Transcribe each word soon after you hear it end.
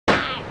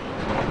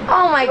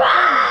my goodness.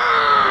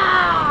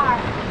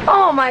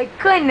 Oh my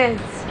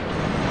goodness.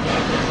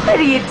 What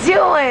are you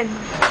doing?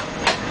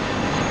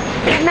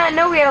 I did not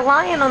know we had a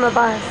lion on the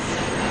bus.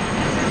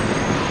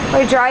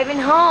 We're driving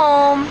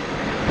home.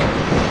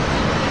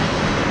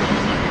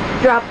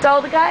 Dropped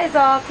all the guys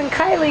off and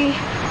Kylie.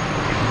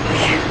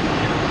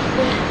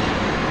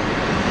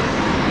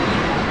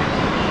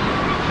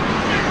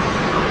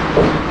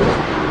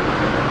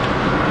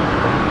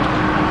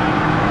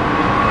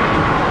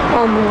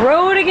 On the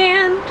road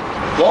again.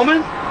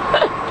 Woman?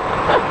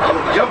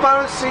 Jump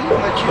out of the seat and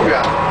let you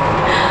drive.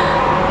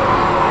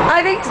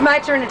 I think it's my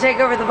turn to take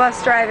over the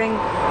bus driving.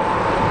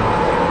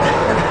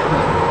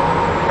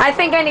 I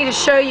think I need to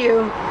show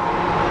you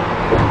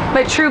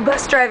my true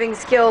bus driving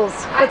skills.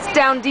 What's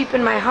down deep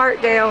in my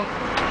heart, Dale.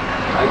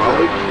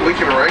 Well, we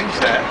can arrange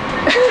that.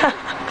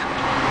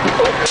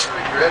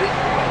 Ready?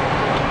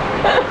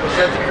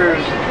 Set the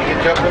cruise. You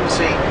can jump in the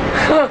seat.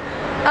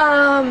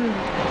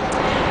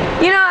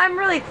 You know, I'm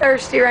really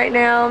thirsty right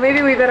now.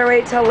 Maybe we better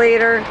wait till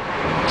later.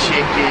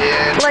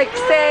 Chicken. Like,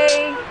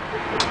 say,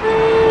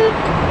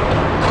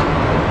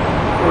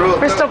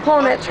 we're still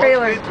pulling that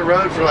trailer. Once we hit the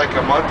road for like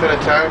a month at a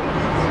time,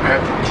 I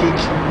have to teach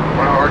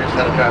one of our artists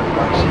how to drive the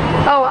bus.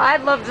 Oh,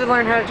 I'd love to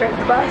learn how to drive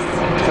the bus.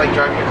 It's like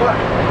driving a car.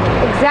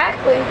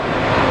 Exactly.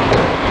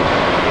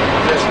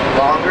 Just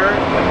longer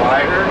and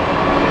wider.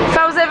 If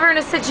I was ever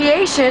in a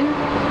situation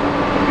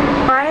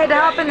where I had to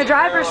hop in the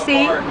driver's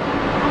seat,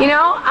 you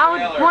know, I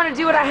would want to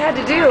do what I had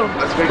to do.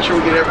 Let's make sure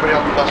we get everybody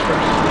off the bus first.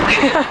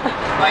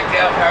 Like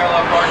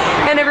parallel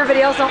parking. And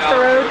everybody else off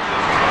the road.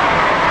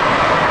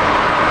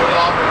 With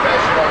all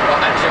professional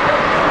watching.